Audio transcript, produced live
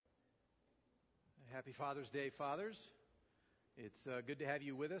Happy Father's Day, fathers. It's good to have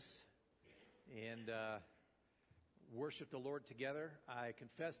you with us and worship the Lord together. I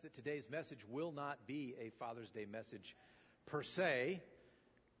confess that today's message will not be a Father's Day message per se,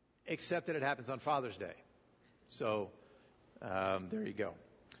 except that it happens on Father's Day. So there you go.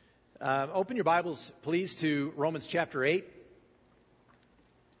 Open your Bibles, please, to Romans chapter 8.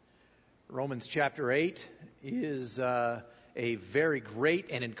 Romans chapter 8 is a very great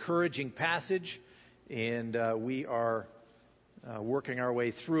and encouraging passage, and we are working our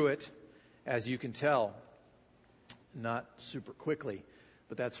way through it, as you can tell, not super quickly,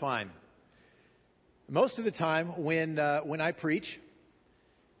 but that's fine. Most of the time when I preach,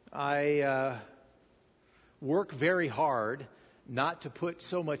 I work very hard not to put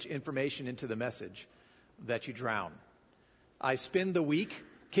so much information into the message that you drown. I spend the week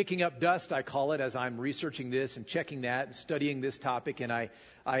kicking up dust, I call it, as I'm researching this and checking that and studying this topic, and I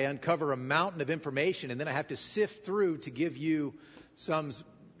uncover a mountain of information, and then I have to sift through to give you some,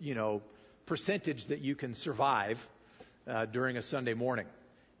 percentage that you can survive during a Sunday morning.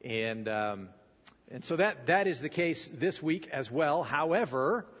 And so that is the case this week as well.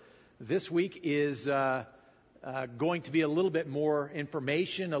 However, this week is going to be a little bit more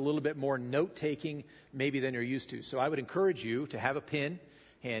information, a little bit more note-taking maybe than you're used to. So I would encourage you to have a pen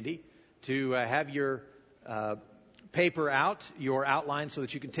handy, to have your paper out, your outline, so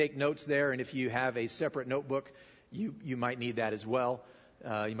that you can take notes there. And if you have a separate notebook, you might need that as well.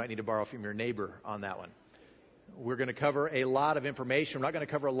 You might need to borrow from your neighbor on that one. We're going to cover a lot of information. We're not going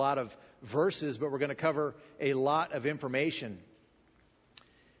to cover a lot of verses, but we're going to cover a lot of information.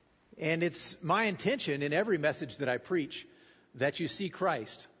 And it's my intention in every message that I preach that you see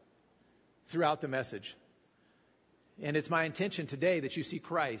Christ throughout the message. And it's my intention today that you see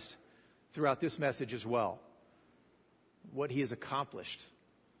Christ throughout this message as well. What he has accomplished,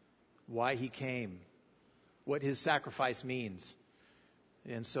 why he came, what his sacrifice means.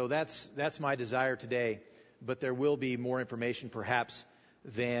 And so that's my desire today. But there will be more information perhaps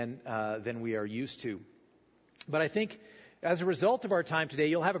than we are used to. But I think as a result of our time today,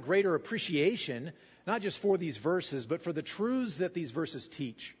 you'll have a greater appreciation, not just for these verses, but for the truths that these verses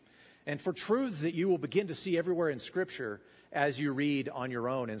teach. And for truths that you will begin to see everywhere in Scripture as you read on your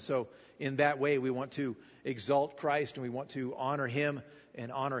own. And so in that way, we want to exalt Christ and we want to honor him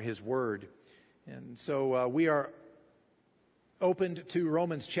and honor his word. And so we are opened to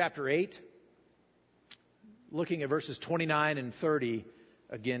Romans chapter 8, looking at verses 29 and 30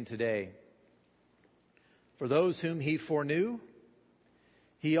 again today. For those whom he foreknew,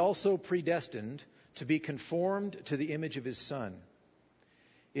 he also predestined to be conformed to the image of his Son,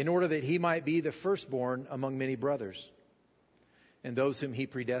 in order that he might be the firstborn among many brothers. And those whom he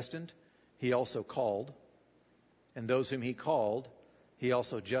predestined, he also called. And those whom he called, he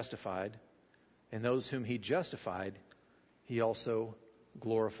also justified. And those whom he justified, he also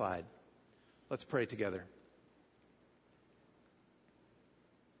glorified. Let's pray together.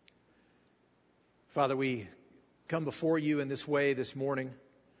 Father, we come before you in this way this morning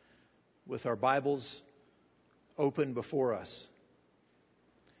with our Bibles open before us,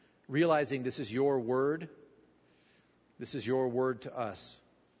 realizing this is your word. This is your word to us.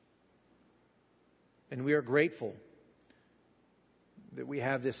 And we are grateful that we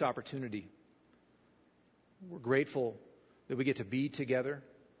have this opportunity. We're grateful that we get to be together,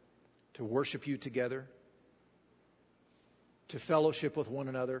 to worship you together, to fellowship with one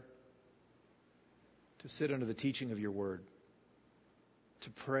another, to sit under the teaching of your word, to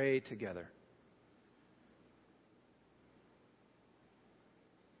pray together.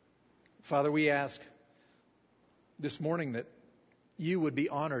 Father, we ask this morning that you would be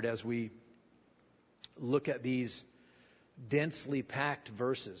honored as we look at these densely packed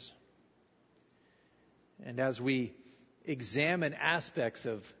verses. And as we examine aspects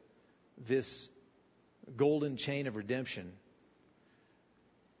of this golden chain of redemption,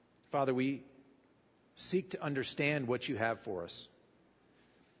 Father, we seek to understand what you have for us.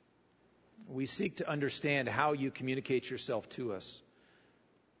 We seek to understand how you communicate yourself to us,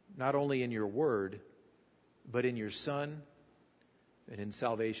 not only in your word, but in your Son and in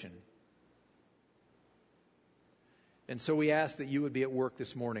salvation. And so we ask that you would be at work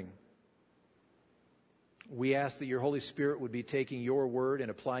this morning. We ask that your Holy Spirit would be taking your word and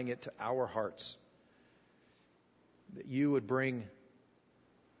applying it to our hearts. That you would bring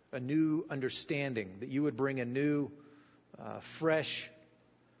a new understanding, that you would bring a new, fresh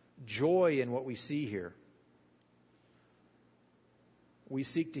joy in what we see here. We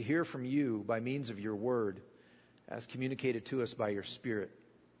seek to hear from you by means of your word as communicated to us by your Spirit.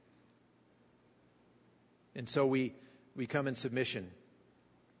 And so we come in submission.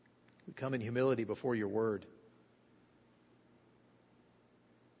 We come in humility before your word,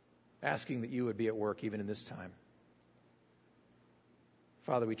 asking that you would be at work even in this time.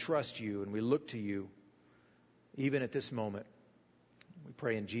 Father, we trust you and we look to you even at this moment. We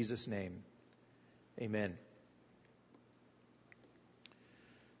pray in Jesus' name. Amen.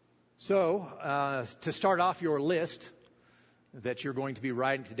 So, to start off your list that you're going to be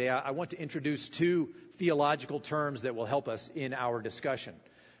writing today, I want to introduce two theological terms that will help us in our discussion.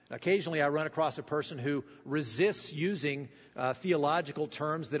 Occasionally, I run across a person who resists using theological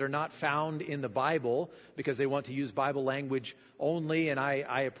terms that are not found in the Bible because they want to use Bible language only, and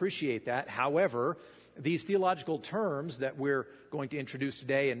I appreciate that. However, these theological terms that we're going to introduce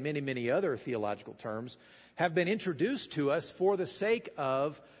today, and many, many other theological terms, have been introduced to us for the sake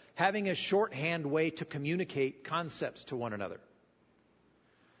of having a shorthand way to communicate concepts to one another.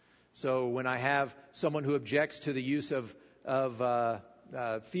 So when I have someone who objects to the use of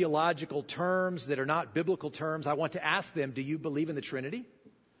theological terms that are not biblical terms, I want to ask them, do you believe in the Trinity?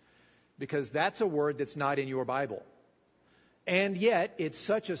 Because that's a word that's not in your Bible. And yet, it's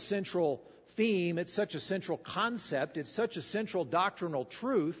such a central theme, it's such a central concept, it's such a central doctrinal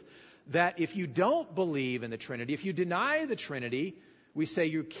truth that if you don't believe in the Trinity, if you deny the Trinity, we say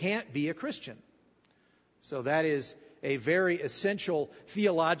you can't be a Christian. So that is a very essential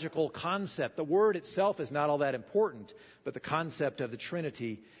theological concept. The word itself is not all that important, but the concept of the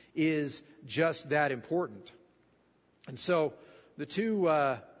Trinity is just that important. And so the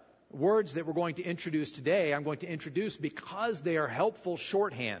two words that we're going to introduce today, I'm going to introduce because they are helpful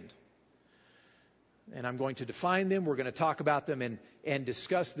shorthand. And I'm going to define them, we're going to talk about them and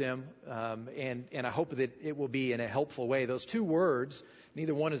discuss them, and I hope that it will be in a helpful way. Those two words,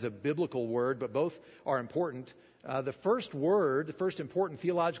 neither one is a biblical word, but both are important. The first word, the first important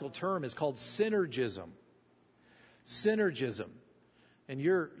theological term is called synergism. Synergism. And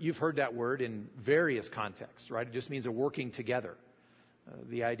you've heard that word in various contexts, right? It just means a working together.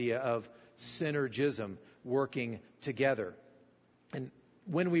 The idea of synergism, working together. And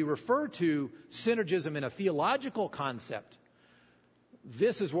when we refer to synergism in a theological concept,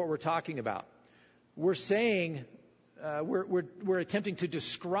 this is what we're talking about. We're saying, we're attempting to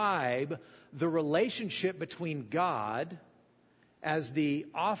describe the relationship between God as the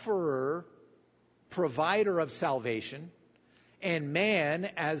offerer, provider of salvation, and man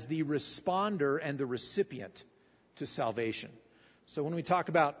as the responder and the recipient to salvation. So when we talk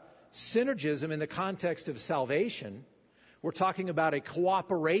about synergism in the context of salvation, we're talking about a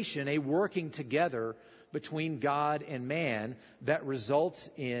cooperation, a working together between God and man that results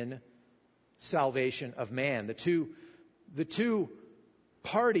in salvation of man. The two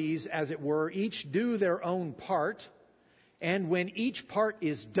parties, as it were, each do their own part, and when each part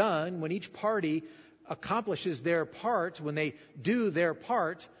is done, when each party accomplishes their part, when they do their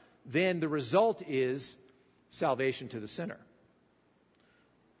part, then the result is salvation to the sinner.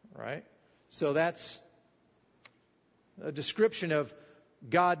 Right? So that's a description of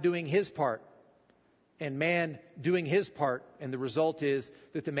God doing his part and man doing his part, and the result is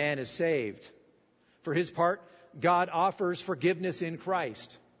that the man is saved. For his part, God offers forgiveness in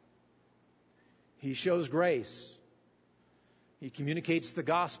Christ. He shows grace. He communicates the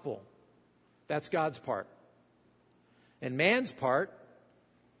gospel. That's God's part. And man's part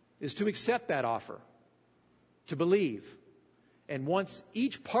is to accept that offer, to believe. And once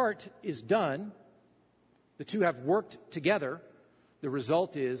each part is done, the two have worked together, the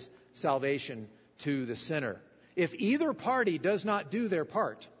result is salvation to the sinner. If either party does not do their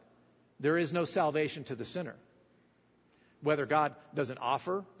part, there is no salvation to the sinner. Whether God doesn't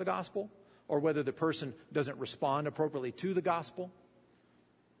offer the gospel or whether the person doesn't respond appropriately to the gospel,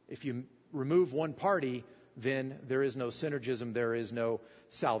 if you remove one party, then there is no synergism, there is no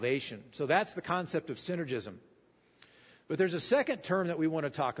salvation. So that's the concept of synergism. But there's a second term that we want to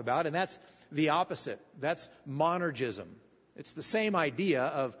talk about, and that's the opposite. That's monergism. It's the same idea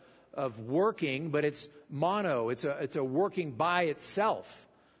of working, but it's mono. It's a working by itself,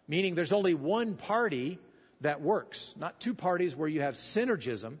 meaning there's only one party that works. Not two parties where you have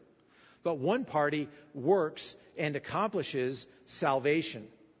synergism, but one party works and accomplishes salvation.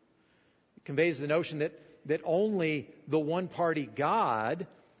 It conveys the notion that only the one party, God,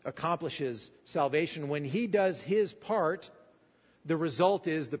 accomplishes salvation. When he does his part, the result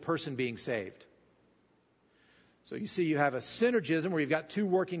is the person being saved. So you see, you have a synergism where you've got two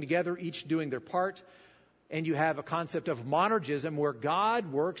working together, each doing their part, and you have a concept of monergism where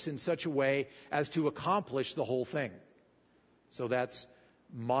God works in such a way as to accomplish the whole thing. So that's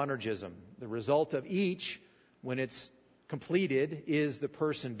monergism. The result of each, when it's completed, is the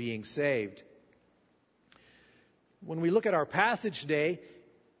person being saved. When we look at our passage today,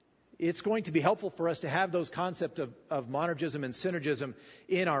 it's going to be helpful for us to have those concepts of monergism and synergism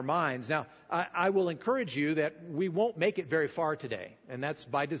in our minds. Now, I will encourage you that we won't make it very far today, and that's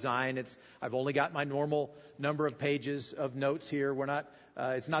by design. I've only got my normal number of pages of notes here.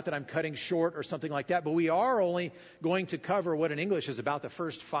 It's not that I'm cutting short or something like that, but we are only going to cover what in English is about the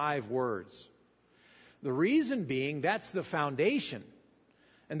first 5 words. The reason being, that's the foundation.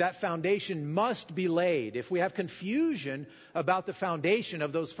 And that foundation must be laid. If we have confusion about the foundation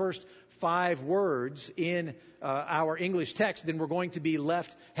of those first 5 words in our English text, then we're going to be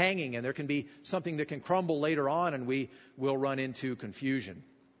left hanging, and there can be something that can crumble later on, and we will run into confusion.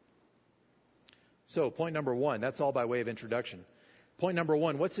 So, point number 1, that's all by way of introduction. Point number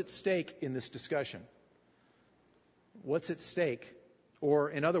 1, what's at stake in this discussion? What's at stake? Or,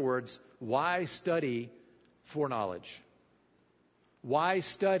 in other words, why study foreknowledge? Why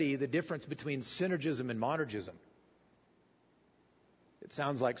study the difference between synergism and monergism? It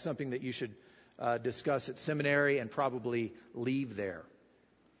sounds like something that you should discuss at seminary and probably leave there.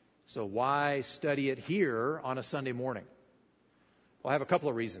 So why study it here on a Sunday morning? Well, I have a couple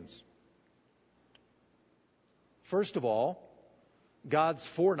of reasons. First of all, God's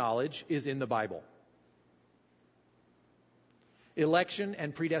foreknowledge is in the Bible. Election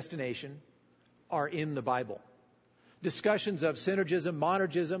and predestination are in the Bible. Discussions of synergism,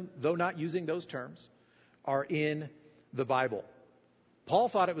 monergism, though not using those terms, are in the Bible. Paul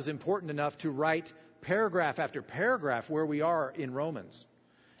thought it was important enough to write paragraph after paragraph where we are in Romans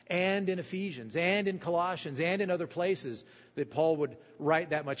and in Ephesians and in Colossians and in other places that Paul would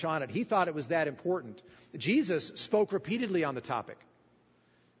write that much on it. He thought it was that important. Jesus spoke repeatedly on the topic.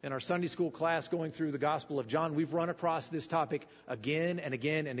 In our Sunday school class going through the Gospel of John, we've run across this topic again and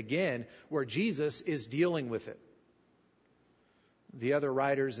again and again where Jesus is dealing with it. The other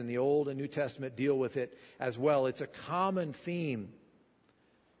writers in the Old and New Testament deal with it as well. It's a common theme.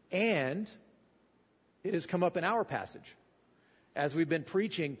 And it has come up in our passage. As we've been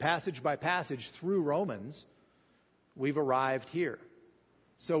preaching passage by passage through Romans, we've arrived here.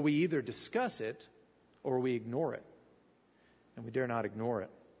 So we either discuss it or we ignore it. And we dare not ignore it.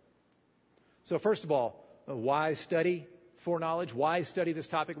 So first of all, why study foreknowledge? Why study this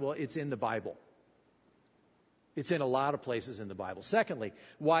topic? Well, it's in the Bible. It's in a lot of places in the Bible. Secondly,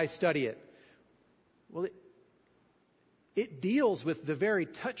 why study it? Well, it deals with the very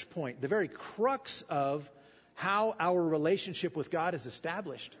touch point, the very crux of how our relationship with God is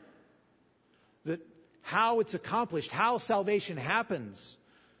established. How it's accomplished, how salvation happens.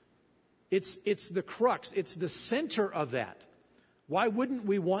 It's the crux, it's the center of that. Why wouldn't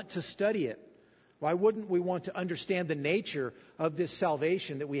we want to study it? Why wouldn't we want to understand the nature of this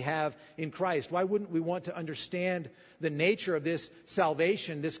salvation that we have in Christ? Why wouldn't we want to understand the nature of this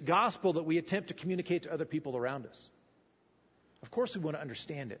salvation, this gospel that we attempt to communicate to other people around us? Of course we want to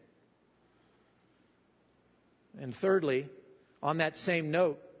understand it. And thirdly, on that same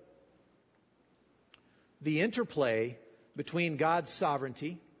note, the interplay between God's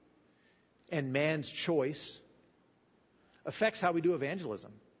sovereignty and man's choice affects how we do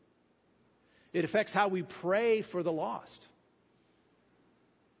evangelism. It affects how we pray for the lost.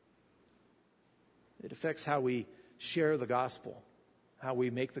 It affects how we share the gospel, how we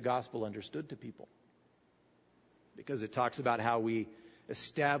make the gospel understood to people. Because it talks about how we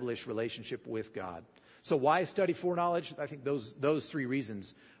establish relationship with God. So why study foreknowledge? I think those 3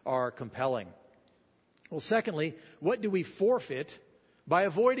 reasons are compelling. Well, secondly, what do we forfeit by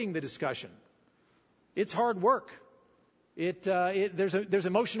avoiding the discussion? It's hard work. There's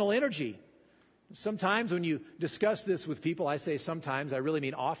emotional energy. Sometimes when you discuss this with people, I say sometimes, I really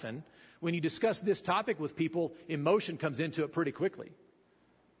mean often, when you discuss this topic with people, emotion comes into it pretty quickly.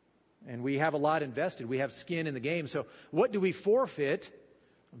 And we have a lot invested. We have skin in the game. So what do we forfeit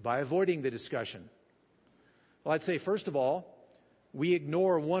by avoiding the discussion? Well, I'd say, first of all, we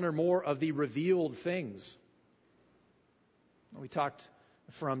ignore one or more of the revealed things. We talked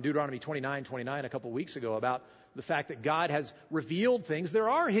from Deuteronomy 29:29 a couple weeks ago about the fact that God has revealed things. There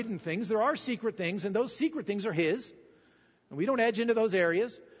are hidden things. There are secret things. And those secret things are His. And we don't edge into those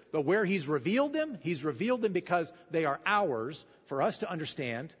areas. But where He's revealed them because they are ours for us to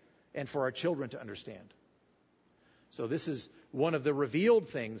understand and for our children to understand. So this is one of the revealed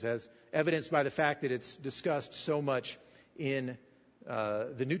things, as evidenced by the fact that it's discussed so much in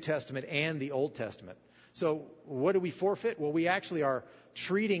the New Testament and the Old Testament. So what do we forfeit? Well, we actually are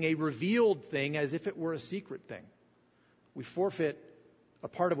treating a revealed thing as if it were a secret thing. We forfeit a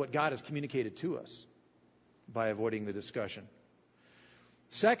part of what God has communicated to us by avoiding the discussion.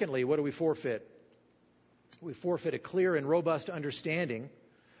 Secondly, what do we forfeit? We forfeit a clear and robust understanding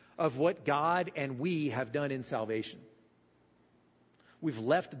of what God and we have done in salvation. We've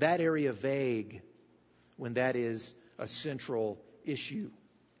left that area vague when that is a central issue.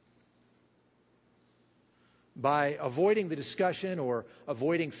 By avoiding the discussion or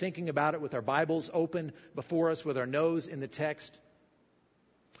avoiding thinking about it with our Bibles open before us with our nose in the text,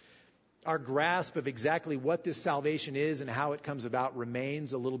 our grasp of exactly what this salvation is and how it comes about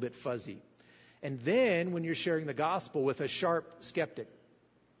remains a little bit fuzzy. And then when you're sharing the gospel with a sharp skeptic,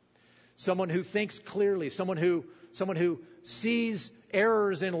 someone who thinks clearly, someone who sees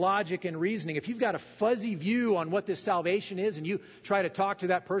errors in logic and reasoning, if you've got a fuzzy view on what this salvation is and you try to talk to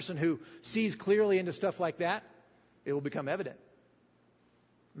that person who sees clearly into stuff like that, it will become evident.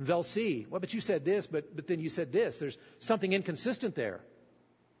 They'll see, well, but you said this, but then you said this. There's something inconsistent there.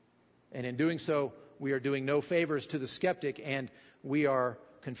 And in doing so, we are doing no favors to the skeptic, and we are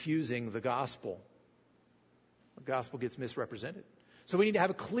confusing the gospel. The gospel gets misrepresented. So we need to have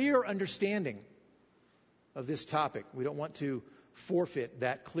a clear understanding of this topic. We don't want to forfeit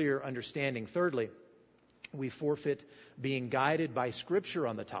that clear understanding. Thirdly, we forfeit being guided by Scripture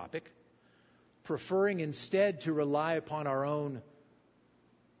on the topic, preferring instead to rely upon our own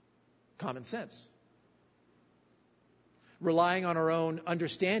common sense, relying on our own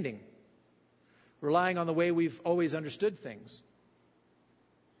understanding, relying on the way we've always understood things.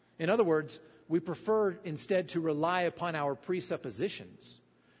 In other words, we prefer instead to rely upon our presuppositions,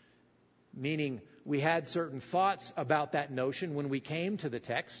 meaning we had certain thoughts about that notion when we came to the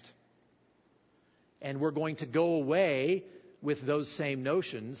text, and we're going to go away with those same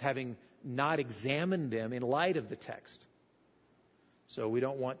notions, having not examined them in light of the text. So we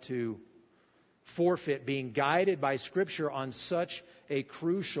don't want to forfeit being guided by Scripture on such a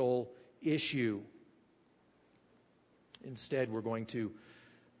crucial issue. Instead, we're going to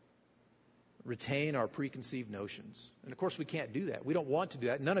retain our preconceived notions. And of course, we can't do that. We don't want to do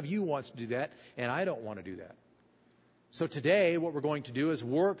that. None of you wants to do that, and I don't want to do that. So today, what we're going to do is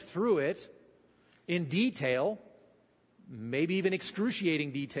work through it in detail, maybe even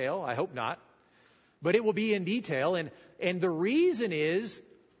excruciating detail. I hope not. But it will be in detail. And the reason is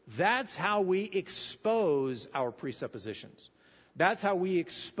that's how we expose our presuppositions. That's how we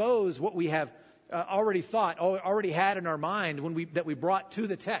expose what we have already thought, already had in our mind that we brought to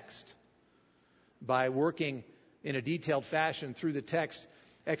the text. By working in a detailed fashion through the text,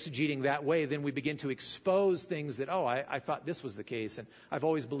 exegeting that way, then we begin to expose things that, I thought this was the case, and I've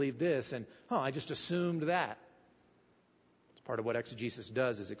always believed this, and I just assumed that. It's part of what exegesis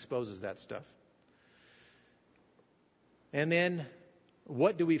does, is exposes that stuff. And then,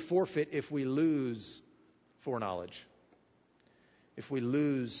 what do we forfeit if we lose foreknowledge? If we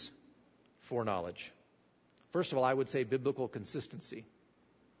lose foreknowledge? First of all, I would say biblical consistency.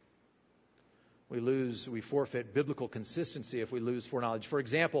 We forfeit biblical consistency if we lose foreknowledge. For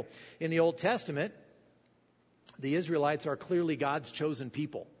example, in the Old Testament, the Israelites are clearly God's chosen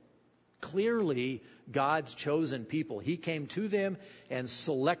people. Clearly God's chosen people. He came to them and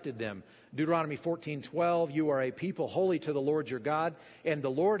selected them. Deuteronomy 14:12, you are a people holy to the Lord your God, and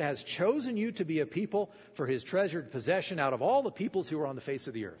the Lord has chosen you to be a people for his treasured possession out of all the peoples who are on the face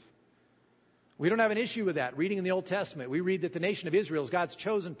of the earth. We don't have an issue with that. Reading in the Old Testament, we read that the nation of Israel is God's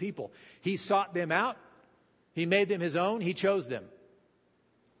chosen people. He sought them out. He made them his own. He chose them.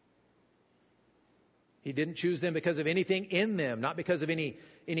 He didn't choose them because of anything in them, not because of any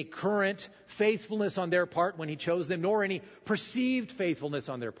current faithfulness on their part when he chose them, nor any perceived faithfulness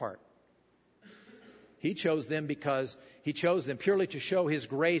on their part. He chose them because he chose them purely to show his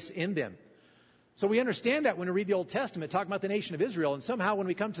grace in them. So we understand that when we read the Old Testament, talking about the nation of Israel, and somehow when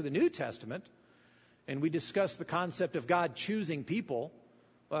we come to the New Testament, and we discuss the concept of God choosing people,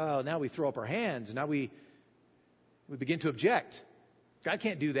 well, now we throw up our hands, and now we begin to object. God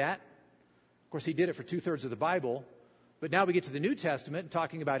can't do that. Of course, he did it for 2/3 of the Bible, but now we get to the New Testament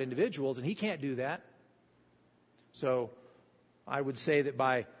talking about individuals, and he can't do that. So I would say that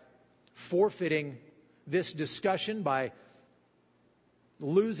by forfeiting this discussion, by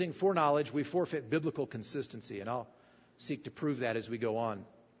losing foreknowledge, we forfeit biblical consistency, and I'll seek to prove that as we go on.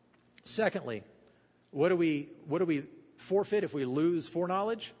 Secondly, what do we forfeit if we lose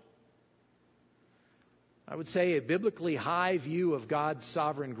foreknowledge? I would say a biblically high view of God's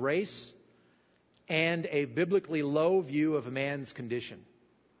sovereign grace and a biblically low view of a man's condition.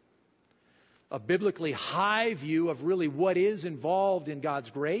 A biblically high view of really what is involved in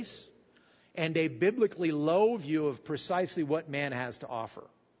God's grace, and a biblically low view of precisely what man has to offer.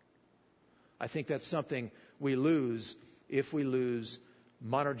 I think that's something we lose if we lose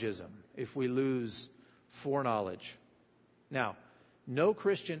monergism, if we lose foreknowledge. Now, no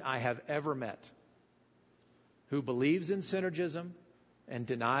Christian I have ever met who believes in synergism and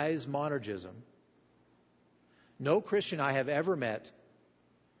denies monergism, no Christian I have ever met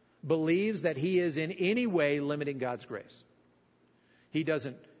believes that he is in any way limiting God's grace. He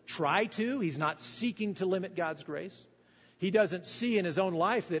doesn't try to. He's not seeking to limit God's grace. He doesn't see in his own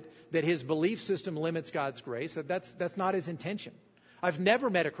life that his belief system limits God's grace. That's not his intention. I've never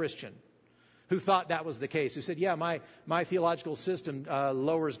met a Christian who thought that was the case, who said, yeah, my theological system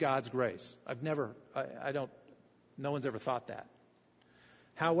lowers God's grace. No one's ever thought that.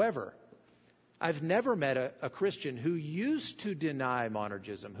 However, I've never met a Christian who used to deny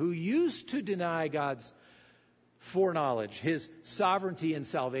monergism, who used to deny God's foreknowledge, his sovereignty and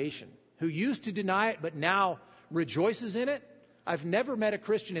salvation, who used to deny it but now rejoices in it. I've never met a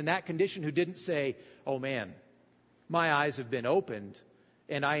Christian in that condition who didn't say, oh man, my eyes have been opened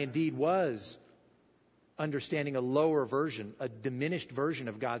and I indeed was understanding a lower version, a diminished version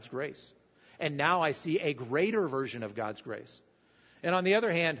of God's grace. And now I see a greater version of God's grace. And on the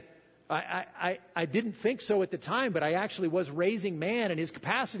other hand, I didn't think so at the time, but I actually was raising man and his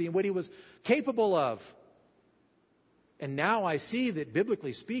capacity and what he was capable of. And now I see that,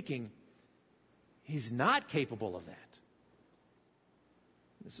 biblically speaking, he's not capable of that.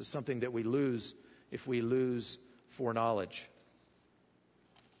 This is something that we lose if we lose foreknowledge.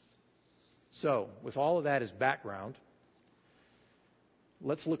 So, with all of that as background,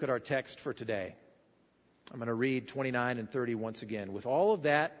 let's look at our text for today. I'm going to read 29 and 30 once again. With all of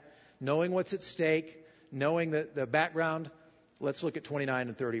that, knowing what's at stake, knowing the background, let's look at 29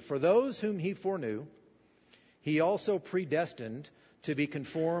 and 30. For those whom he foreknew, he also predestined to be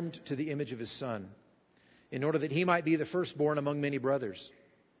conformed to the image of his Son, in order that he might be the firstborn among many brothers.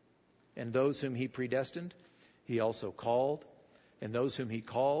 And those whom he predestined, he also called. And those whom he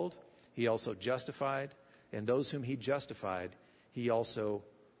called, he also justified. And those whom he justified, he also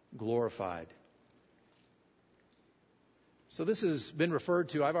glorified. So this has been referred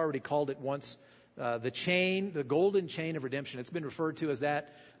to, I've already called it once, the golden chain of redemption. It's been referred to as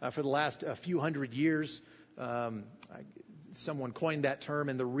that for the last few hundred years. Someone coined that term,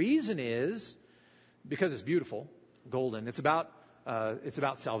 and the reason is because it's beautiful, golden. It's about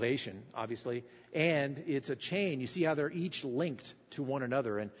salvation, obviously, and it's a chain. You see how they're each linked to one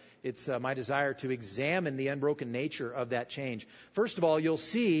another, and it's my desire to examine the unbroken nature of that change. First of all, you'll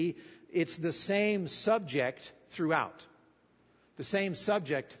see it's the same subject throughout. The same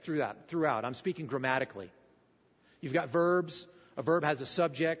subject throughout. I'm speaking grammatically. You've got verbs. A verb has a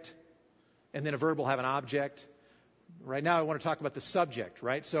subject, and then a verb will have an object. Right now I want to talk about the subject,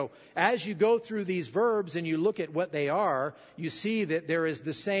 right? So as you go through these verbs and you look at what they are, you see that there is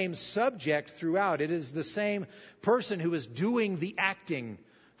the same subject throughout. It is the same person who is doing the acting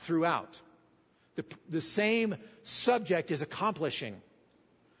throughout. The same subject is accomplishing.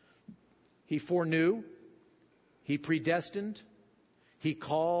 He foreknew, he predestined, he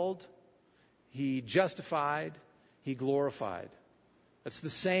called, he justified, he glorified. That's the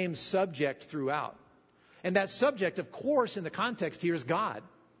same subject throughout. And that subject, of course, in the context here is God.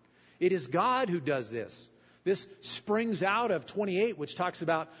 It is God who does this. This springs out of 28, which talks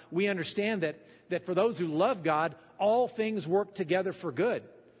about, we understand that for those who love God, all things work together for good.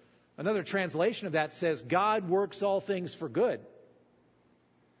 Another translation of that says, God works all things for good.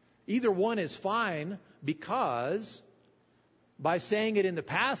 Either one is fine, because by saying it in the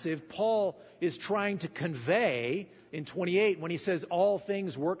passive, Paul is trying to convey in 28, when he says all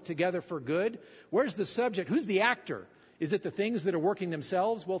things work together for good, where's the subject? Who's the actor? Is it the things that are working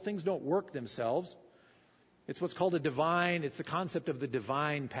themselves? Well, things don't work themselves. It's what's called it's the concept of the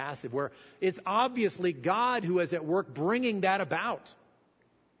divine passive, where it's obviously God who is at work bringing that about.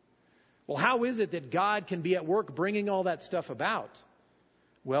 Well, how is it that God can be at work bringing all that stuff about?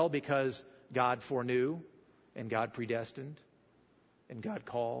 Well, because God foreknew, and God predestined, and God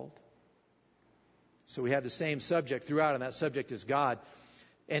called. So we have the same subject throughout, and that subject is God.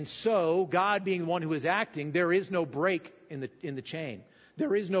 And so, God being the one who is acting, there is no break in the chain.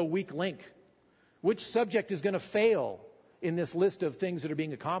 There is no weak link. Which subject is going to fail in this list of things that are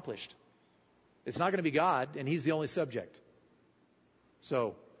being accomplished? It's not going to be God, and He's the only subject.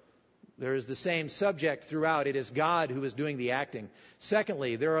 So, there is the same subject throughout. It is God who is doing the acting.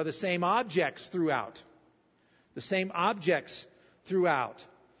 Secondly, there are the same objects throughout. The same objects throughout.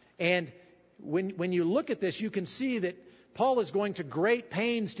 And when you look at this, you can see that Paul is going to great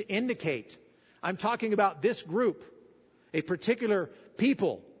pains to indicate, I'm talking about this group, a particular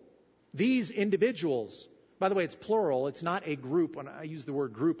people, these individuals. By the way, it's plural. It's not a group. When I use the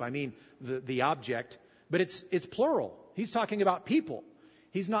word group, I mean the object. But it's plural. He's talking about people.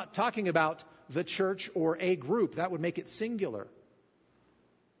 He's not talking about the church or a group. That would make it singular.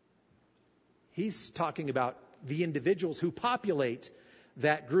 He's talking about the individuals who populate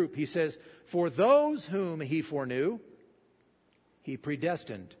that group. He says, for those whom he foreknew, he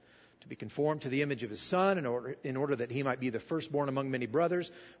predestined to be conformed to the image of his Son in order that he might be the firstborn among many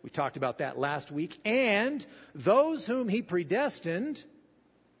brothers. We talked about that last week. And those whom he predestined,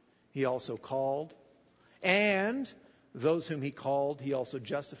 he also called. And those whom he called, he also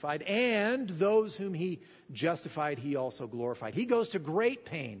justified. And those whom he justified, he also glorified. He goes to great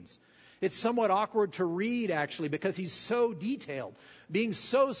pains. It's somewhat awkward to read, actually, because he's so detailed, being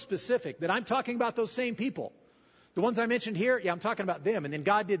so specific, that I'm talking about those same people. The ones I mentioned here, yeah, I'm talking about them. And then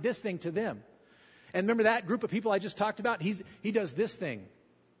God did this thing to them. And remember that group of people I just talked about? He does this thing.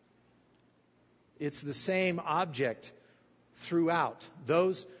 It's the same object throughout.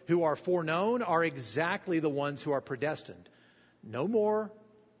 Those who are foreknown are exactly the ones who are predestined. No more,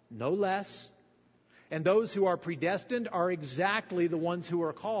 no less. And those who are predestined are exactly the ones who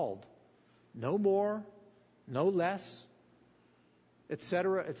are called. No more, no less,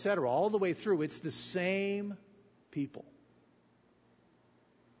 etc., etc. All the way through, it's the same people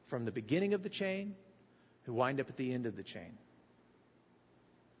from the beginning of the chain who wind up at the end of the chain.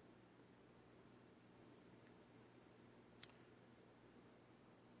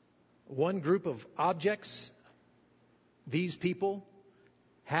 One group of objects, these people,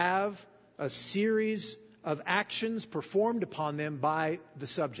 have a series of actions performed upon them by the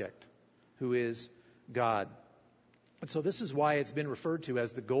subject, who is God. And so this is why it's been referred to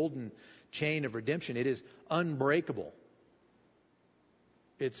as the golden chain of redemption. It is unbreakable.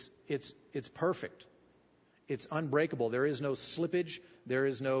 It's perfect. It's unbreakable. There is no slippage. There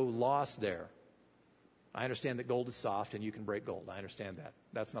is no loss there. I understand that gold is soft and you can break gold. I understand that.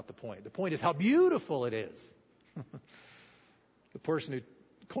 That's not the point. The point is how beautiful it is. The person who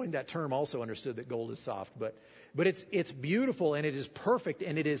coined that term also understood that gold is soft, but it's beautiful and it is perfect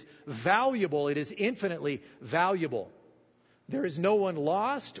and it is valuable. It is infinitely valuable. There is no one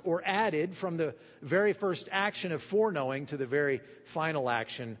lost or added from the very first action of foreknowing to the very final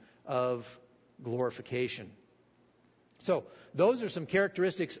action of glorification. So those are some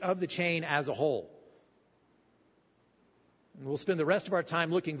characteristics of the chain as a whole. And we'll spend the rest of our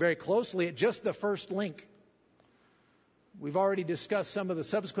time looking very closely at just the first link. We've already discussed some of the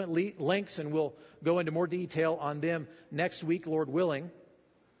subsequent links, and we'll go into more detail on them next week, Lord willing.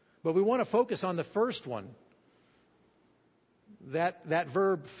 But we want to focus on the first one, that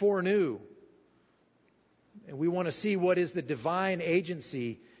verb foreknew. And we want to see what is the divine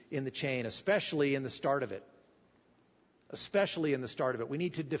agency in the chain, especially in the start of it. Especially in the start of it. We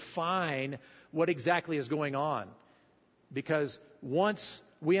need to define what exactly is going on. Because once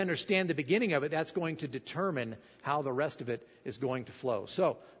we understand the beginning of it, that's going to determine how the rest of it is going to flow.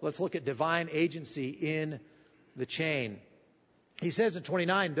 So let's look at divine agency in the chain. He says in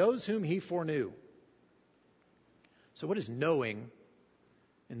 29, those whom he foreknew. So what is knowing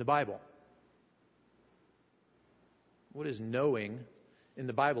in the Bible? What is knowing in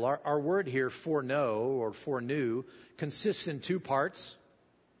the Bible? Our word here, foreknow or foreknew, consists in two parts,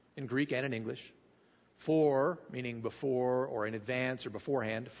 in Greek and in English. For, meaning before or in advance or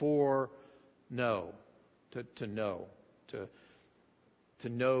beforehand. For, know, to know, to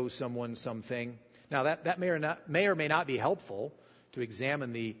know someone, something. Now that may or may not be helpful to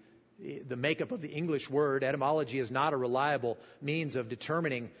examine the makeup of the English word. Etymology is not a reliable means of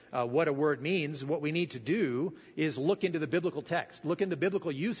determining what a word means. What we need to do is look into the biblical text, look into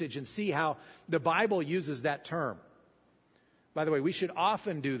biblical usage and see how the Bible uses that term. By the way, we should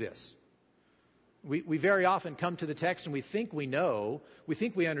often do this. We very often come to the text and we think we know, we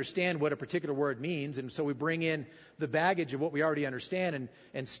think we understand what a particular word means, and so we bring in the baggage of what we already understand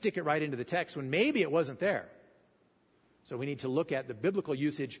and stick it right into the text when maybe it wasn't there. So we need to look at the biblical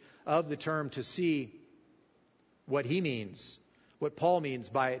usage of the term to see what he means, what Paul means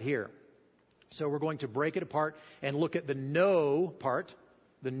by it here. So we're going to break it apart and look at the know part,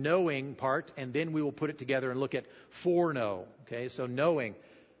 the knowing part, and then we will put it together and look at foreknow. Okay, so knowing.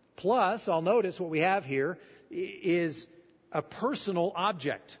 Plus, I'll notice what we have here is a personal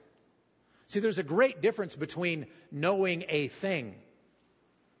object. See, there's a great difference between knowing a thing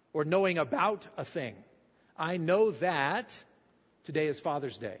or knowing about a thing. I know that today is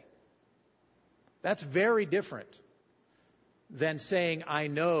Father's Day. That's very different than saying, I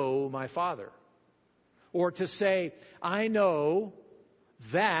know my father. Or to say, I know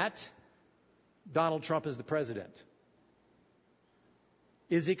that Donald Trump is the president.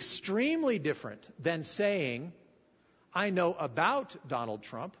 Is extremely different than saying, I know about Donald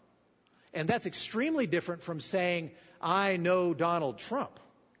Trump. And that's extremely different from saying, I know Donald Trump.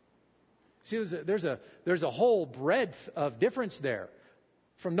 See, there's a whole breadth of difference there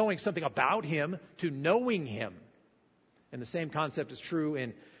from knowing something about him to knowing him. And the same concept is true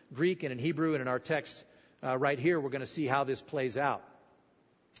in Greek and in Hebrew and in our text right here, we're going to see how this plays out.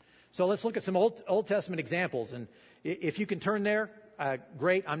 So let's look at some Old Testament examples. And if you can turn there,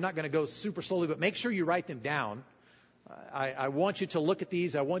 great. I'm not going to go super slowly, but make sure you write them down. I want you to look at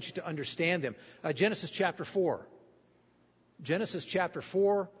these. I want you to understand them. Genesis chapter 4. Genesis chapter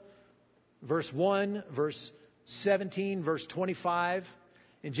 4, verse 1, verse 17, verse 25.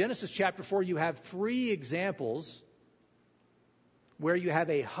 In Genesis chapter 4, you have 3 examples where you have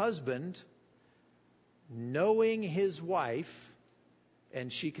a husband knowing his wife,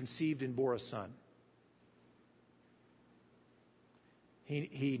 and she conceived and bore a son.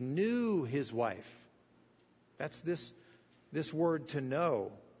 He knew his wife. That's this word, to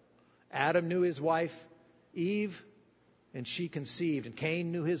know. Adam knew his wife, Eve, and she conceived. And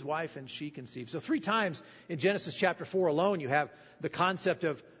Cain knew his wife, and she conceived. So 3 times in Genesis chapter 4 alone, you have the concept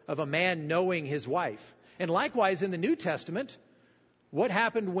of a man knowing his wife. And likewise in the New Testament, what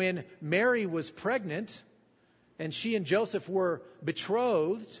happened when Mary was pregnant and she and Joseph were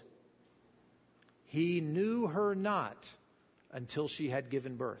betrothed? He knew her not until she had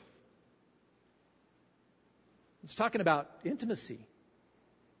given birth. It's talking about intimacy.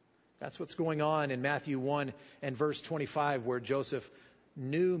 That's what's going on in Matthew 1 and verse 25, where Joseph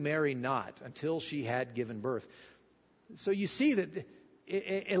knew Mary not until she had given birth. So you see that,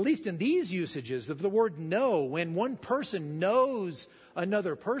 at least in these usages of the word know, when one person knows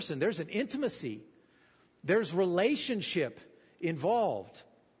another person, there's an intimacy. There's relationship involved.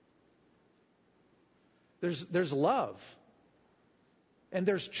 There's love. And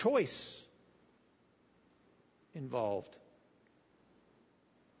there's choice involved.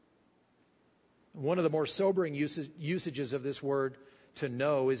 One of the more sobering usages of this word to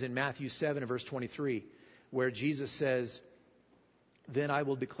know is in Matthew 7 and verse 23, where Jesus says, "Then I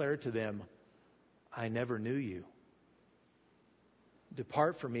will declare to them, I never knew you.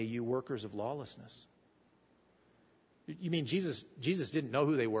 Depart from me, you workers of lawlessness." You mean Jesus didn't know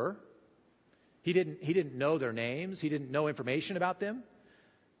who they were? He didn't know their names. He didn't know information about them.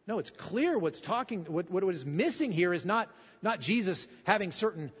 No, it's clear what is missing here is not Jesus having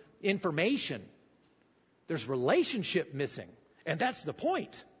certain information. There's relationship missing. And that's the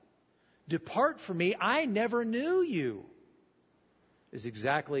point. Depart from me, I never knew you, is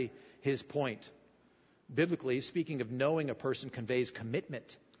exactly his point. Biblically, speaking of knowing a person conveys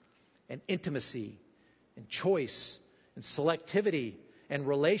commitment and intimacy and choice and selectivity and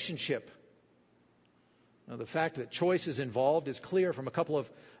relationship. Now, the fact that choice is involved is clear from a couple of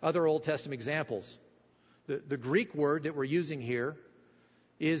other Old Testament examples. The Greek word that we're using here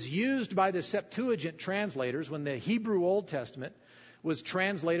is used by the Septuagint translators when the Hebrew Old Testament was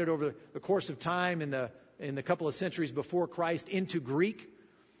translated over the course of time in the couple of centuries before Christ into Greek.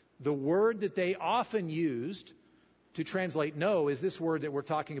 The word that they often used to translate know is this word that we're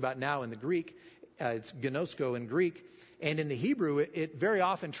talking about now in the Greek. It's gnosko in Greek. And in the Hebrew, it very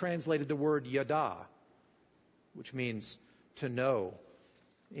often translated the word yada, which means to know.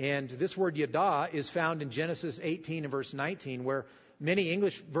 And this word yada is found in Genesis 18 and verse 19, where many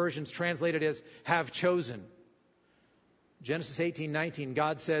English versions translate it as have chosen. Genesis 18:19,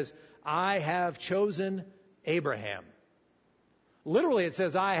 God says, I have chosen Abraham. Literally it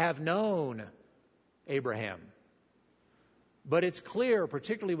says, I have known Abraham. But it's clear,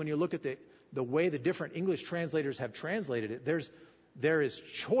 particularly when you look at the way the different English translators have translated it, there is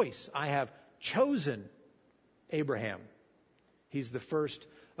choice. I have chosen Abraham. He's the first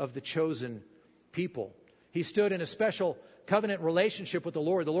of the chosen people. He stood in a special covenant relationship with the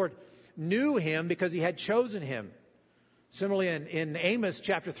Lord. The Lord knew him because he had chosen him. Similarly, in Amos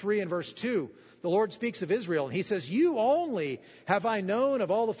chapter 3 and verse 2, the Lord speaks of Israel, and he says, you only have I known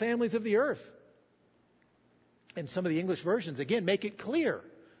of all the families of the earth. And some of the English versions, again, make it clear.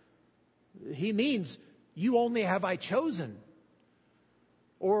 He means, you only have I chosen.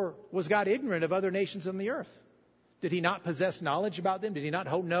 Or was God ignorant of other nations on the earth? Did he not possess knowledge about them? Did he not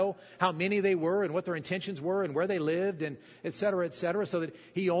know how many they were and what their intentions were and where they lived and et cetera, so that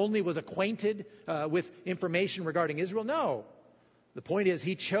he only was acquainted with information regarding Israel? No. The point is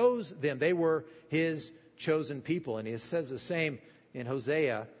he chose them. They were his chosen people. And he says the same in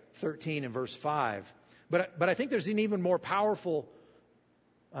Hosea 13 and verse 5. But I think there's an even more powerful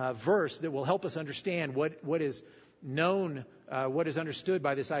verse that will help us understand what is known, what is understood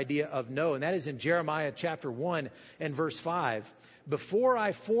by this idea of know. And that is in Jeremiah chapter 1 and verse 5. Before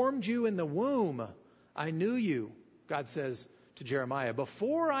I formed you in the womb, I knew you, God says to Jeremiah.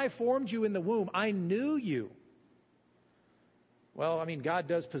 Before I formed you in the womb, I knew you. Well, I mean, God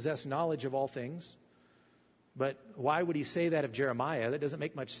does possess knowledge of all things. But why would he say that of Jeremiah? That doesn't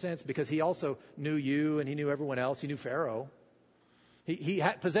make much sense, because he also knew you and he knew everyone else. He knew Pharaoh. He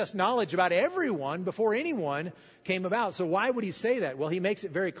possessed knowledge about everyone before anyone came about. So why would he say that? Well, he makes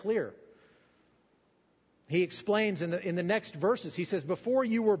it very clear. He explains in the next verses, he says, before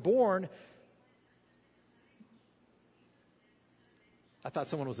you were born... I thought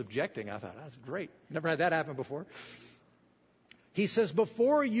someone was objecting. I thought, that's great. Never had that happen before. He says,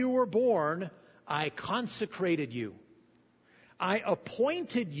 before you were born, I consecrated you. I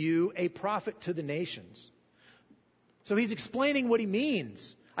appointed you a prophet to the nations. So he's explaining what he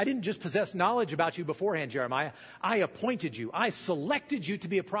means. I didn't just possess knowledge about you beforehand, Jeremiah. I appointed you. I selected you to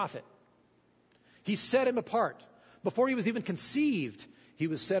be a prophet. He set him apart. Before he was even conceived, he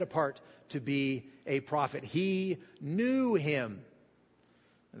was set apart to be a prophet. He knew him.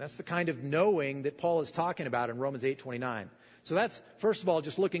 And that's the kind of knowing that Paul is talking about in Romans 8:29. So that's, first of all,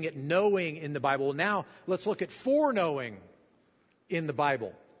 just looking at knowing in the Bible. Now, let's look at foreknowing in the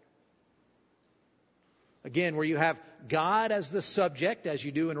Bible. Again, where you have God as the subject, as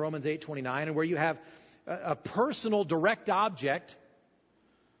you do in Romans 8:29, and where you have a personal, direct object.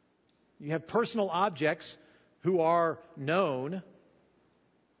 You have personal objects who are known.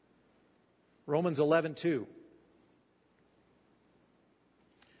 Romans 11:2.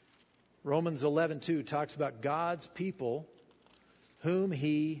 Romans 11:2 talks about God's people whom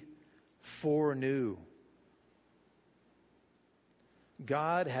he foreknew.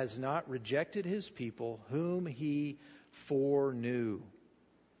 God has not rejected his people whom he foreknew.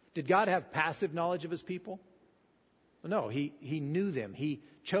 Did God have passive knowledge of his people? No, he knew them. He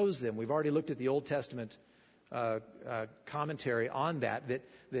chose them. We've already looked at the Old Testament commentary on that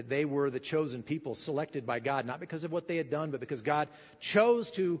they were the chosen people selected by God, not because of what they had done, but because God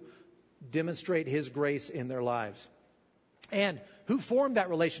chose to demonstrate his grace in their lives. And who formed that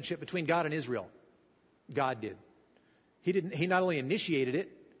relationship between God and Israel? God did. He not only initiated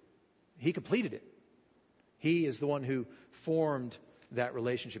it, he completed it. He is the one who formed that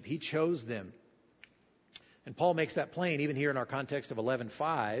relationship. He chose them. And Paul makes that plain even here in our context of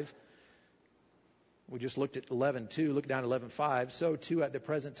 11:5. We just looked at 11:2, look down at 11:5. So too at the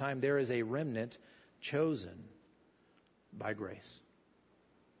present time there is a remnant chosen by grace.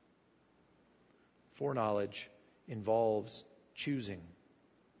 Foreknowledge involves choosing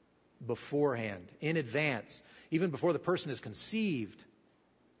beforehand, in advance, even before the person is conceived.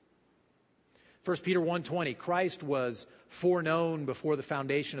 1 Peter 1:20, Christ was foreknown before the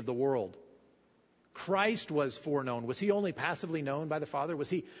foundation of the world. Christ was foreknown. Was he only passively known by the Father? Was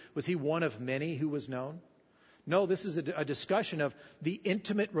he one of many who was known? No, this is a discussion of the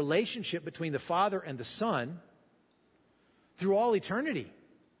intimate relationship between the Father and the Son through all eternity.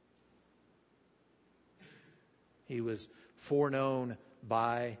 He was foreknown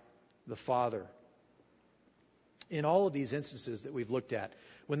by the Father. In all of these instances that we've looked at,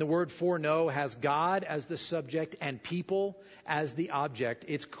 when the word foreknow has God as the subject and people as the object,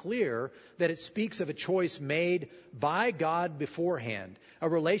 it's clear that it speaks of a choice made by God beforehand, a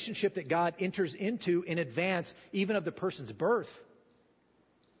relationship that God enters into in advance even of the person's birth.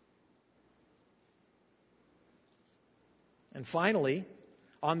 And finally,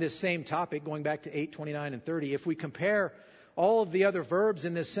 on this same topic, going back to 8, 29, and 30, if we compare all of the other verbs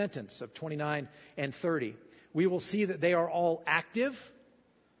in this sentence of 29 and 30, we will see that they are all active,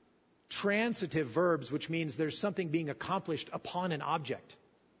 transitive verbs, which means there's something being accomplished upon an object.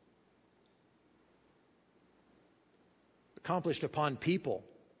 Accomplished upon people.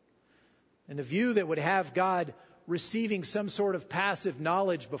 And a view that would have God receiving some sort of passive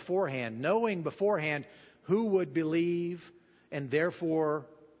knowledge beforehand, knowing beforehand who would believe, and therefore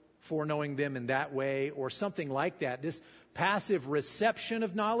foreknowing them in that way, or something like that. This passive reception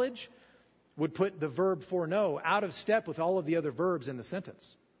of knowledge would put the verb foreknow out of step with all of the other verbs in the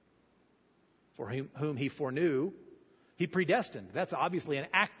sentence. For whom he foreknew, he predestined. That's obviously an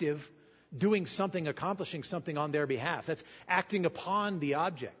active doing something, accomplishing something on their behalf. That's acting upon the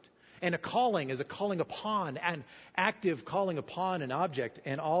object. And a calling is a calling upon, an active calling upon an object,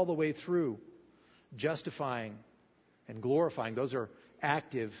 and all the way through justifying and glorifying. Those are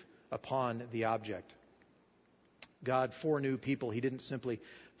active upon the object. God foreknew people. He didn't simply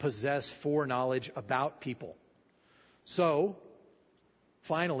possess foreknowledge about people. So,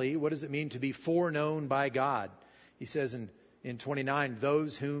 finally, what does it mean to be foreknown by God? He says in 29,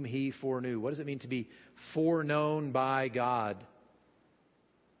 those whom he foreknew. What does it mean to be foreknown by God?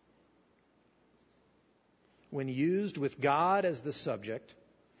 When used with God as the subject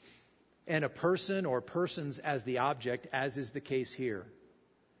and a person or persons as the object, as is the case here,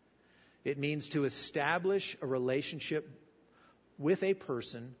 it means to establish a relationship with a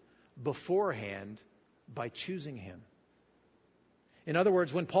person beforehand by choosing him. In other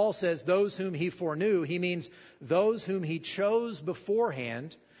words, when Paul says those whom he foreknew, he means those whom he chose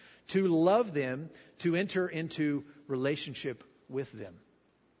beforehand to love them, to enter into relationship with them.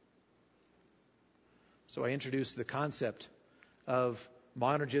 So I introduced the concept of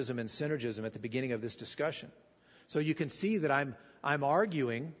monergism and synergism at the beginning of this discussion. So you can see that I'm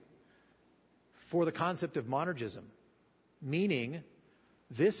arguing for the concept of monergism, meaning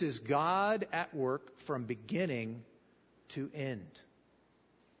this is God at work from beginning to end.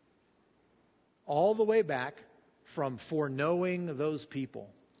 All the way back from foreknowing those people.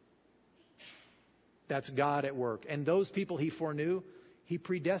 That's God at work. And those people he foreknew, he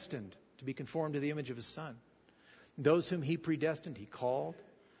predestined to be conformed to the image of his Son. Those whom he predestined, he called.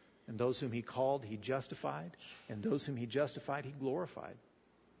 And those whom he called, he justified. And those whom he justified, he glorified.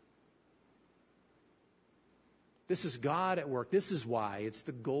 This is God at work. This is why it's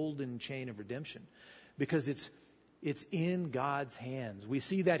the golden chain of redemption. Because it's in God's hands. We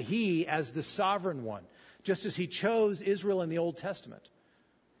see that he, as the sovereign one, just as he chose Israel in the Old Testament,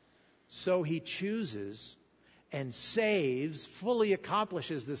 so he chooses and saves, fully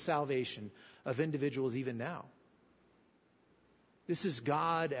accomplishes the salvation of individuals even now. This is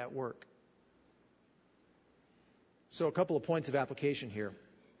God at work. So a couple of points of application here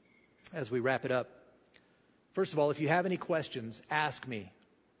as we wrap it up. First of all, if you have any questions, ask me.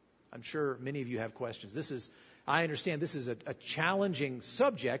 I'm sure many of you have questions. I understand this is a challenging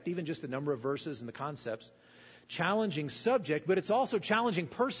subject, even just the number of verses and the concepts. Challenging subject, but it's also challenging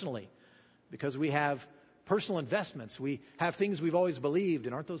personally because we have personal investments. We have things we've always believed,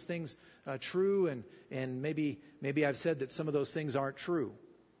 and aren't those things true? And maybe I've said that some of those things aren't true.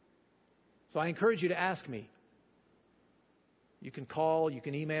 So I encourage you to ask me. You can call, you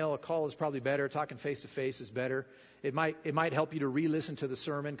can email. A call is probably better. Talking face-to-face is better. It might help you to re-listen to the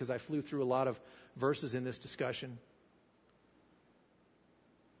sermon because I flew through a lot of verses in this discussion.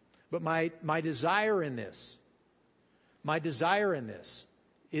 But my desire in this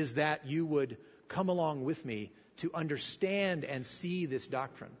is that you would come along with me to understand and see this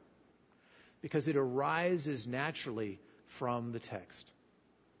doctrine because it arises naturally from the text.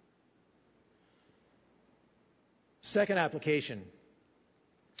 Second application.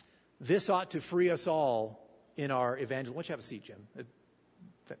 This ought to free us all in our evangelism. Why don't you have a seat, Jim?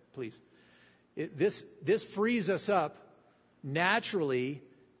 Please. This frees us up naturally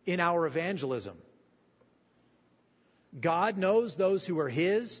in our evangelism. God knows those who are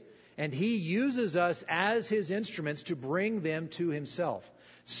his, and he uses us as his instruments to bring them to himself.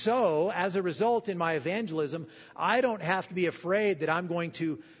 So, as a result, in my evangelism, I don't have to be afraid that I'm going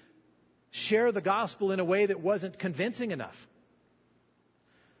to share the gospel in a way that wasn't convincing enough,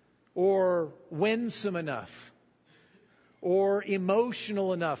 or winsome enough, or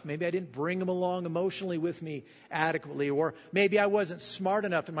emotional enough. Maybe I didn't bring them along emotionally with me adequately, or maybe I wasn't smart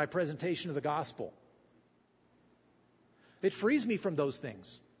enough in my presentation of the gospel. It frees me from those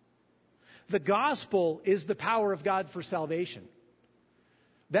things. The gospel is the power of God for salvation.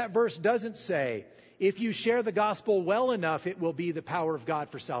 That verse doesn't say, if you share the gospel well enough, it will be the power of God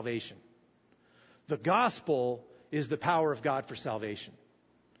for salvation. The gospel is the power of God for salvation.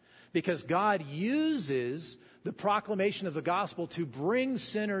 Because God uses the proclamation of the gospel to bring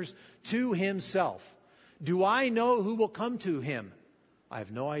sinners to himself. Do I know who will come to him? I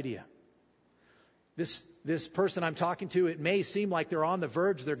have no idea. This person I'm talking to, it may seem like they're on the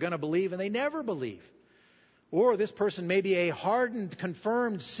verge, they're going to believe, and they never believe. Or this person may be a hardened,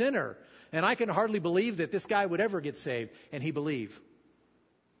 confirmed sinner, and I can hardly believe that this guy would ever get saved, and he believe.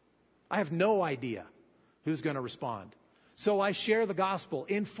 I have no idea who's going to respond. So I share the gospel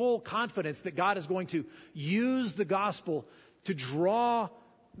in full confidence that God is going to use the gospel to draw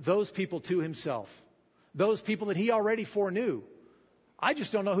those people to himself. Those people that he already foreknew. I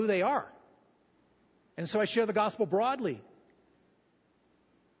just don't know who they are. And so I share the gospel broadly.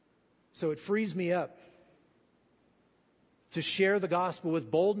 So it frees me up to share the gospel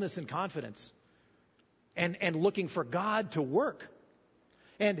with boldness and confidence and looking for God to work.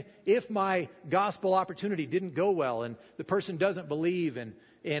 And if my gospel opportunity didn't go well and the person doesn't believe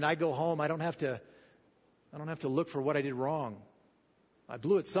and I go home, I don't have to look for what I did wrong. I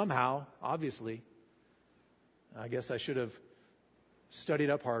blew it somehow, obviously. I guess I should have studied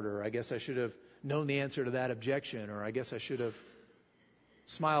up harder. I guess I should have known the answer to that objection, or I guess I should have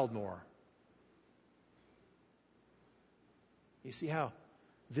smiled more. You see how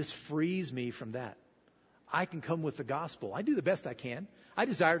this frees me from that? I can come with the gospel. I do the best I can. I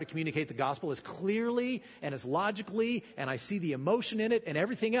desire to communicate the gospel as clearly and as logically, and I see the emotion in it and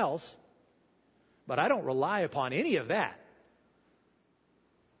everything else, but I don't rely upon any of that.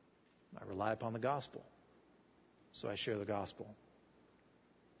 I rely upon the gospel. So I share the gospel.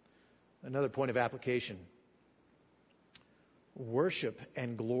 Another point of application. Worship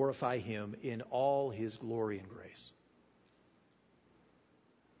and glorify Him in all His glory and grace.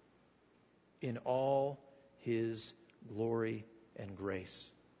 In all His glory and grace.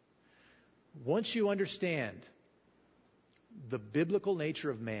 Once you understand the biblical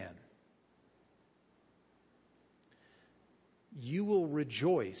nature of man, you will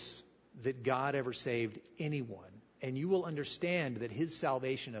rejoice that God ever saved anyone. And you will understand that His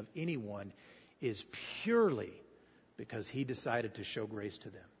salvation of anyone is purely because He decided to show grace to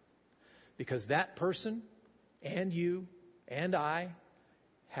them. Because that person and you and I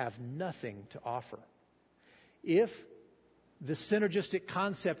have nothing to offer. If the synergistic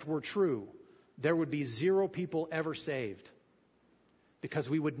concept were true, there would be 0 people ever saved. Because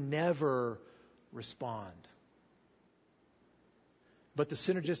we would never respond. But the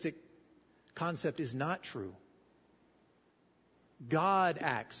synergistic concept is not true. God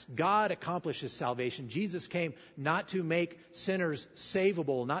acts. God accomplishes salvation. Jesus came not to make sinners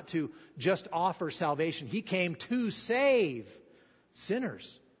savable, not to just offer salvation. He came to save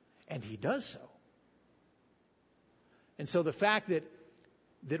sinners, and He does so. And so the fact that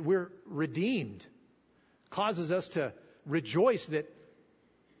we're redeemed causes us to rejoice that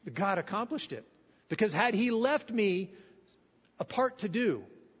God accomplished it. Because had He left me a part to do,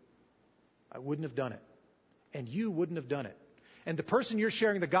 I wouldn't have done it. And you wouldn't have done it. And the person you're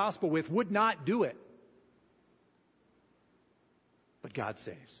sharing the gospel with would not do it. But God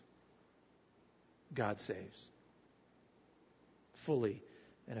saves. God saves. Fully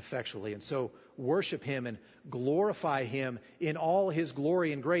and effectually. And so worship Him and glorify Him in all His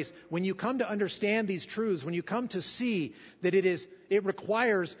glory and grace. When you come to understand these truths, when you come to see that it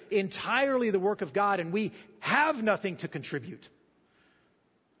requires entirely the work of God and we have nothing to contribute.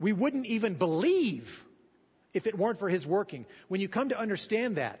 We wouldn't even believe if it weren't for His working. When you come to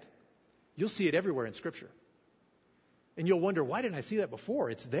understand that, you'll see it everywhere in Scripture. And you'll wonder, why didn't I see that before?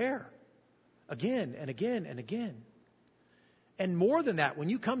 It's there. Again and again and again. And more than that, when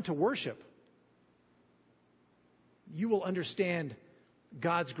you come to worship, you will understand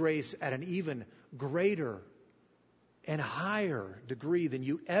God's grace at an even greater and higher degree than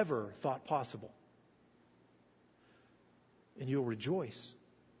you ever thought possible. And you'll rejoice.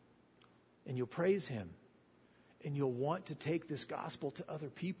 And you'll praise Him. And you'll want to take this gospel to other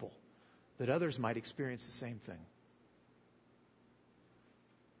people, that others might experience the same thing.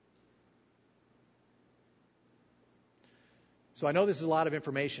 So I know this is a lot of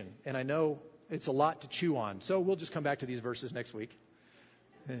information, and I know it's a lot to chew on. So we'll just come back to these verses next week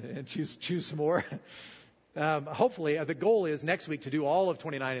and choose some more. Hopefully, the goal is next week to do all of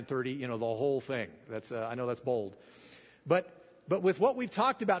 29 and 30, the whole thing. I know that's bold. But with what we've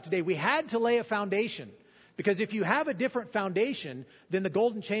talked about today, we had to lay a foundation. Because if you have a different foundation, then the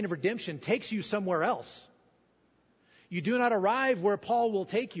golden chain of redemption takes you somewhere else. You do not arrive where Paul will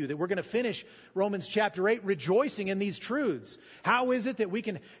take you, that we're going to finish Romans chapter 8 rejoicing in these truths. How is it that we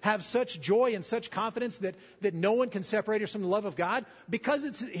can have such joy and such confidence that no one can separate us from the love of God?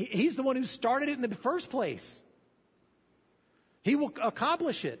 Because He's the one who started it in the first place. He will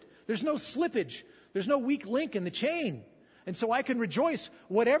accomplish it. There's no slippage. There's no weak link in the chain. And so I can rejoice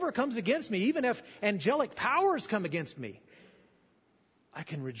whatever comes against me, even if angelic powers come against me. I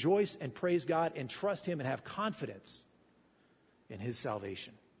can rejoice and praise God and trust Him and have confidence in His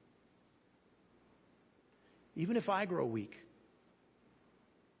salvation. Even if I grow weak.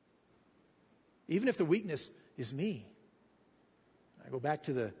 Even if the weakness is me. I go back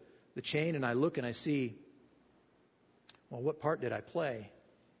to the chain and I look and I see, well, what part did I play?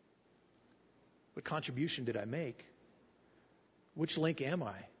 What contribution did I make? Which link am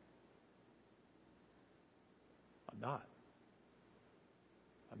I? I'm not.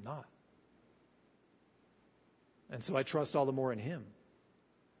 I'm not. And so I trust all the more in Him.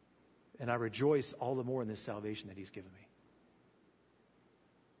 And I rejoice all the more in this salvation that He's given me.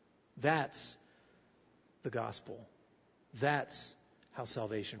 That's the gospel. That's how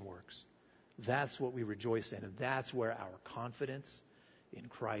salvation works. That's what we rejoice in. And that's where our confidence in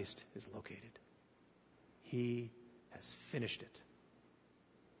Christ is located. He has finished it.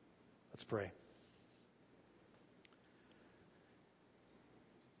 Let's pray.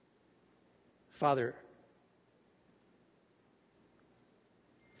 Father,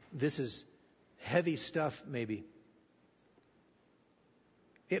 this is heavy stuff, maybe.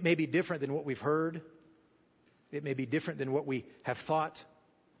 It may be different than what we've heard. It may be different than what we have thought.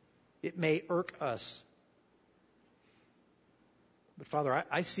 It may irk us. But Father,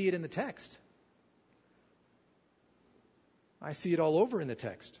 I see it in the text. I see it all over in the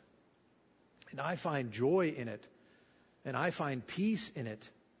text. And I find joy in it. And I find peace in it.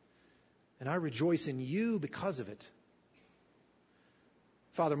 And I rejoice in you because of it.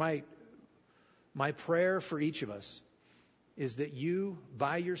 Father, my prayer for each of us is that you,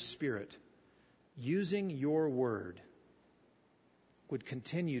 by your Spirit, using your word, would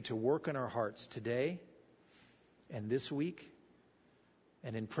continue to work in our hearts today and this week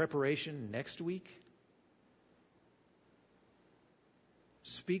and in preparation next week.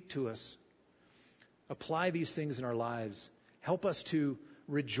 Speak to us. Apply these things in our lives. Help us to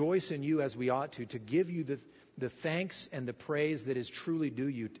rejoice in you as we ought to give you the thanks and the praise that is truly due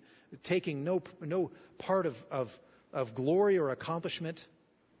you, taking no part of glory or accomplishment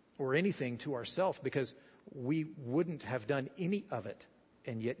or anything to ourselves, because we wouldn't have done any of it,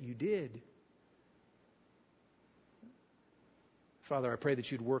 and yet you did. Father, I pray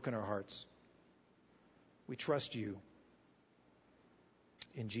that you'd work in our hearts. We trust you.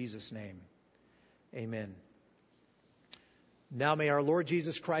 In Jesus' name, amen. Now may our Lord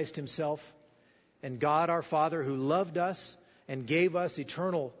Jesus Christ himself and God our Father, who loved us and gave us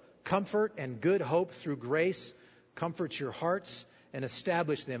eternal comfort and good hope through grace, comfort your hearts and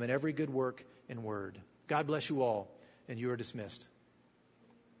establish them in every good work and word. God bless you all, and you are dismissed.